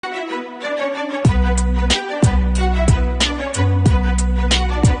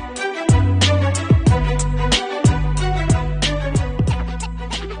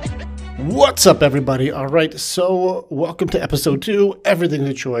What's up, everybody? All right, so welcome to episode 2, Everything's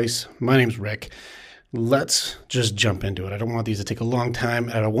a Choice. My name's Rick. Let's just jump into it. I don't want these to take a long time,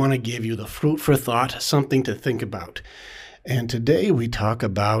 and I want to give you the fruit for thought, something to think about. And today we talk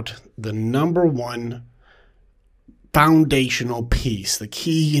about the number one foundational piece, the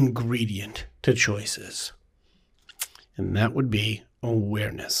key ingredient to choices. And that would be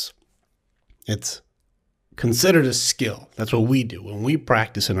awareness. It's considered a skill. That's what we do when we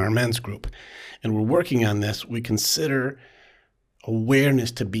practice in our men's group. And we're working on this. We consider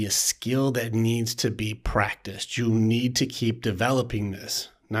awareness to be a skill that needs to be practiced. You need to keep developing this.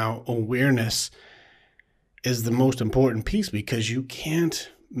 Now, awareness is the most important piece because you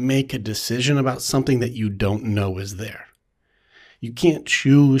can't make a decision about something that you don't know is there. You can't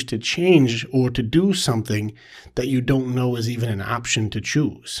choose to change or to do something that you don't know is even an option to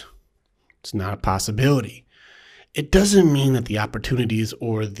choose. It's not a possibility. It doesn't mean that the opportunities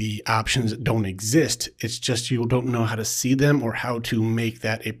or the options don't exist. It's just you don't know how to see them or how to make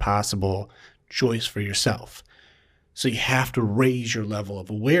that a possible choice for yourself. So you have to raise your level of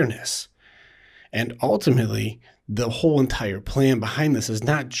awareness. And ultimately, the whole entire plan behind this is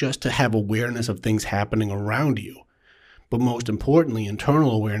not just to have awareness of things happening around you, but most importantly,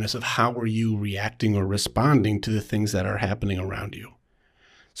 internal awareness of how are you reacting or responding to the things that are happening around you.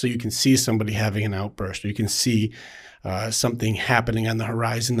 So you can see somebody having an outburst, or you can see something happening on the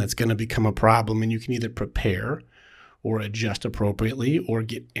horizon that's going to become a problem, and you can either prepare or adjust appropriately or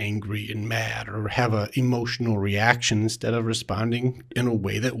get angry and mad or have an emotional reaction instead of responding in a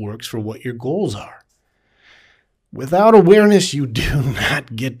way that works for what your goals are. Without awareness, you do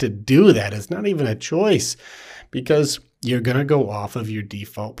not get to do that. It's not even a choice because you're going to go off of your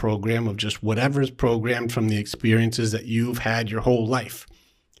default program of just whatever's programmed from the experiences that you've had your whole life.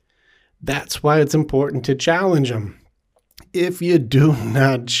 That's why it's important to challenge them. If you do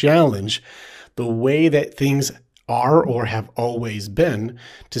not challenge the way that things are or have always been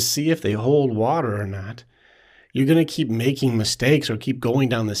to see if they hold water or not, you're going to keep making mistakes or keep going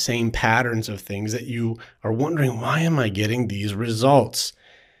down the same patterns of things that you are wondering, why am I getting these results?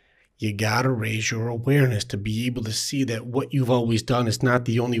 You got to raise your awareness to be able to see that what you've always done is not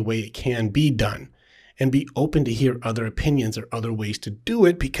the only way it can be done. And be open to hear other opinions or other ways to do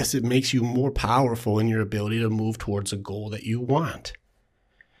it because it makes you more powerful in your ability to move towards a goal that you want.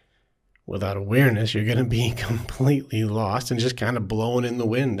 Without awareness, you're going to be completely lost and just kind of blowing in the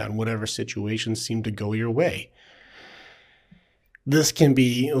wind on whatever situations seem to go your way. This can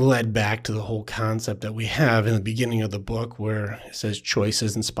be led back to the whole concept that we have in the beginning of the book where it says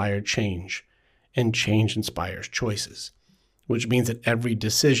choices inspire change and change inspires choices. Which means that every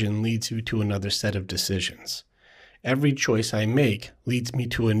decision leads you to another set of decisions. Every choice I make leads me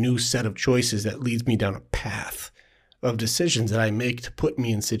to a new set of choices that leads me down a path of decisions that I make to put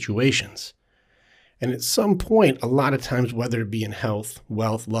me in situations. And at some point, a lot of times, whether it be in health,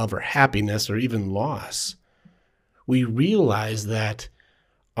 wealth, love, or happiness, or even loss, we realize that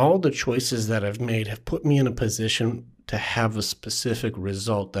all the choices that I've made have put me in a position to have a specific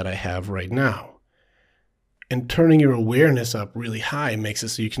result that I have right now. And turning your awareness up really high makes it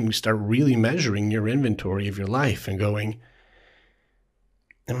so you can start really measuring your inventory of your life and going,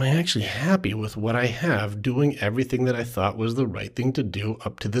 am I actually happy with what I have, doing everything that I thought was the right thing to do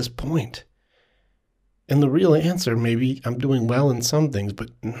up to this point? And the real answer, maybe I'm doing well in some things,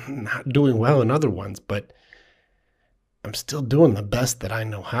 but not doing well in other ones, but I'm still doing the best that I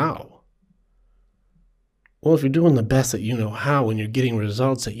know how. Well, if you're doing the best that you know how and you're getting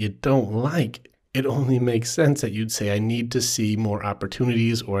results that you don't like, it only makes sense that you'd say, I need to see more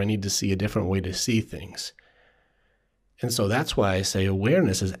opportunities or I need to see a different way to see things. And so that's why I say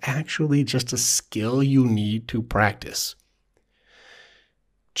awareness is actually just a skill you need to practice.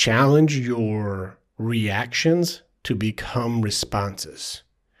 Challenge your reactions to become responses.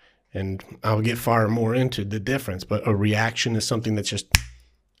 And I'll get far more into the difference, but a reaction is something that's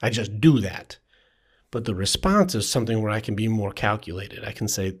I just do that. But the response is something where I can be more calculated. I can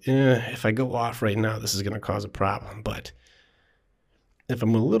say, if I go off right now, this is going to cause a problem. But if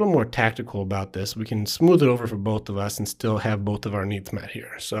I'm a little more tactical about this, we can smooth it over for both of us and still have both of our needs met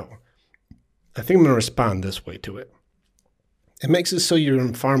here. So I think I'm going to respond this way to it. It makes it so you're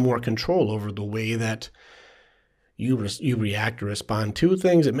in far more control over the way that you react or respond to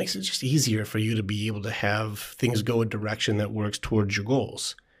things. It makes it just easier for you to be able to have things go a direction that works towards your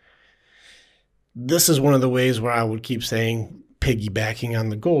goals. This is one of the ways where I would keep saying, piggybacking on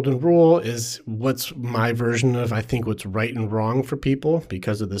the golden rule, is what's my version of, I think, what's right and wrong for people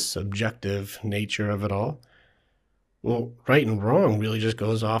because of the subjective nature of it all. Well, right and wrong really just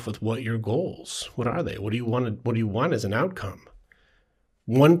goes off with what your goals, what are they? What do you want as an outcome?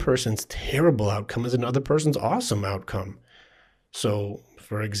 One person's terrible outcome is another person's awesome outcome. So,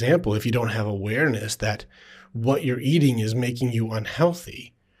 for example, if you don't have awareness that what you're eating is making you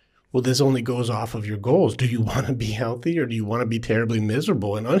unhealthy, well, this only goes off of your goals. Do you want to be healthy, or do you want to be terribly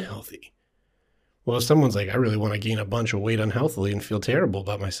miserable and unhealthy? Well, if someone's like, I really want to gain a bunch of weight unhealthily and feel terrible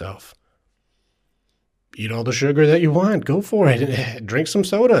about myself, eat all the sugar that you want. Go for it. Drink some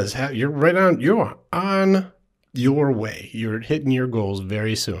sodas. You're on your way. You're hitting your goals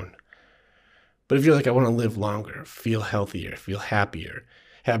very soon. But if you're like, I want to live longer, feel healthier, feel happier,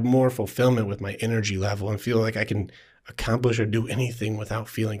 have more fulfillment with my energy level, and feel like I can accomplish or do anything without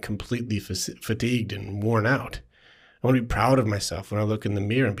feeling completely fatigued and worn out. I want to be proud of myself when I look in the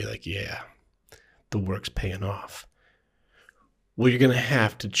mirror and be like, yeah, the work's paying off. Well, you're going to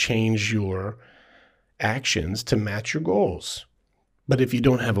have to change your actions to match your goals. But if you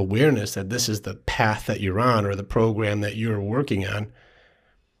don't have awareness that this is the path that you're on or the program that you're working on,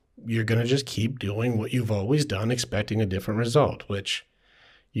 you're going to just keep doing what you've always done, expecting a different result, which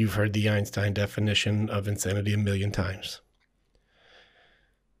you've heard the Einstein definition of insanity a million times.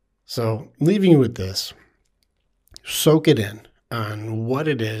 So leaving you with this, soak it in on what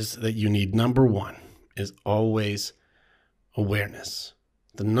it is that you need. Number one is always awareness.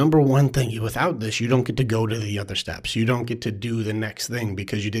 The number one thing, without this, you don't get to go to the other steps. You don't get to do the next thing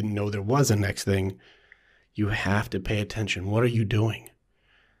because you didn't know there was a next thing. You have to pay attention. What are you doing?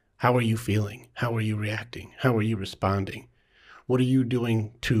 How are you feeling? How are you reacting? How are you responding? What are you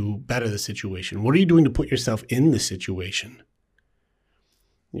doing to better the situation? What are you doing to put yourself in the situation?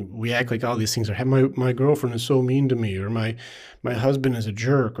 We act like all these things are, my girlfriend is so mean to me, or my husband is a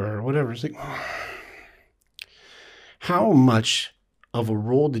jerk, or whatever. It's like, how much of a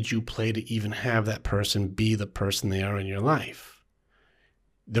role did you play to even have that person be the person they are in your life?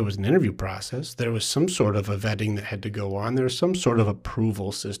 There was an interview process. There was some sort of a vetting that had to go on. There was some sort of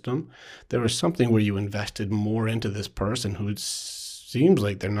approval system. There was something where you invested more into this person who seems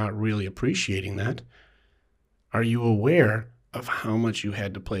like they're not really appreciating that. Are you aware of how much you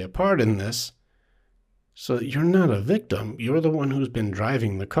had to play a part in this? So you're not a victim. You're the one who's been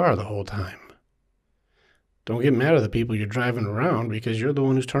driving the car the whole time. Don't get mad at the people you're driving around because you're the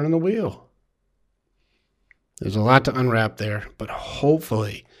one who's turning the wheel. There's a lot to unwrap there, but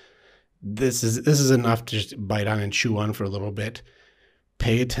hopefully this is enough to just bite on and chew on for a little bit.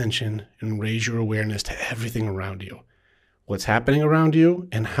 Pay attention and raise your awareness to everything around you. What's happening around you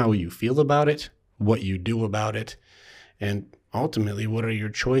and how you feel about it, what you do about it, and ultimately, what are your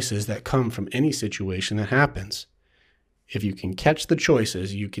choices that come from any situation that happens? If you can catch the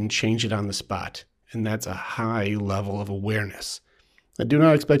choices, you can change it on the spot. And that's a high level of awareness. I do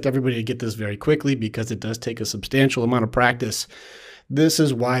not expect everybody to get this very quickly because it does take a substantial amount of practice. This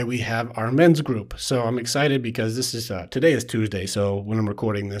is why we have our men's group. So I'm excited because this is today is Tuesday. So when I'm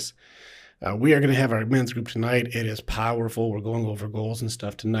recording this, we are going to have our men's group tonight. It is powerful. We're going over goals and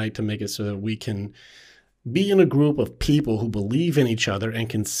stuff tonight to make it so that we can be in a group of people who believe in each other and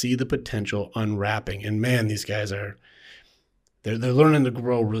can see the potential unwrapping. And man, these guys are... They're learning to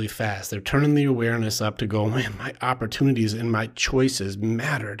grow really fast. They're turning the awareness up to go, man, my opportunities and my choices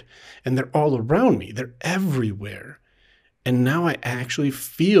mattered. And they're all around me. They're everywhere. And now I actually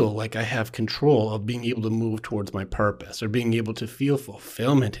feel like I have control of being able to move towards my purpose, or being able to feel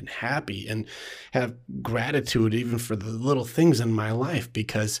fulfillment and happy and have gratitude even for the little things in my life,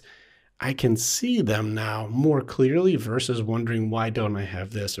 because I can see them now more clearly versus wondering, why don't I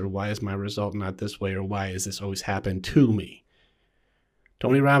have this? Or why is my result not this way? Or why has this always happened to me?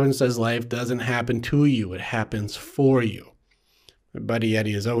 Tony Robbins says life doesn't happen to you, it happens for you. My buddy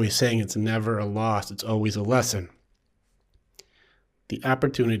Eddie is always saying it's never a loss, it's always a lesson. The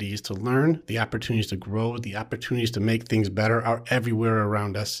opportunities to learn, the opportunities to grow, the opportunities to make things better are everywhere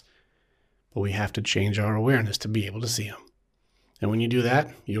around us. But we have to change our awareness to be able to see them. And when you do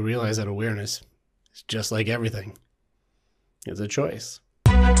that, you'll realize that awareness is just like everything. It's a choice.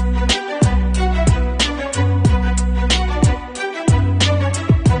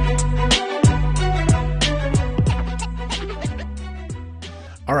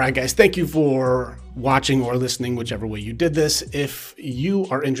 All right, guys, thank you for watching or listening, whichever way you did this. If you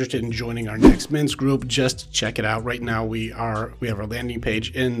are interested in joining our next men's group, just check it out. Right now, we have our landing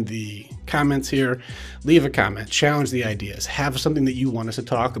page in the comments here. Leave a comment, challenge the ideas, have something that you want us to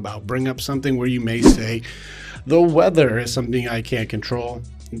talk about. Bring up something where you may say, the weather is something I can't control.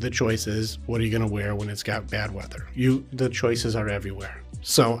 The choice is, what are you going to wear when it's got bad weather? The choices are everywhere.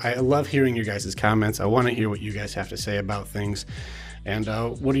 So I love hearing your guys' comments. I want to hear what you guys have to say about things. And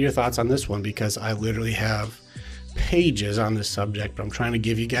what are your thoughts on this one? Because I literally have pages on this subject, but I'm trying to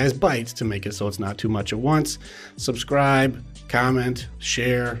give you guys bites to make it so it's not too much at once. Subscribe, comment,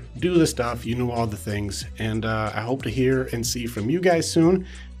 share, do the stuff. You know all the things. And I hope to hear and see from you guys soon.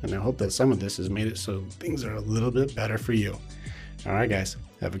 And I hope that some of this has made it so things are a little bit better for you. All right, guys.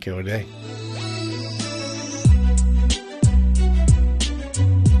 Have a killer day.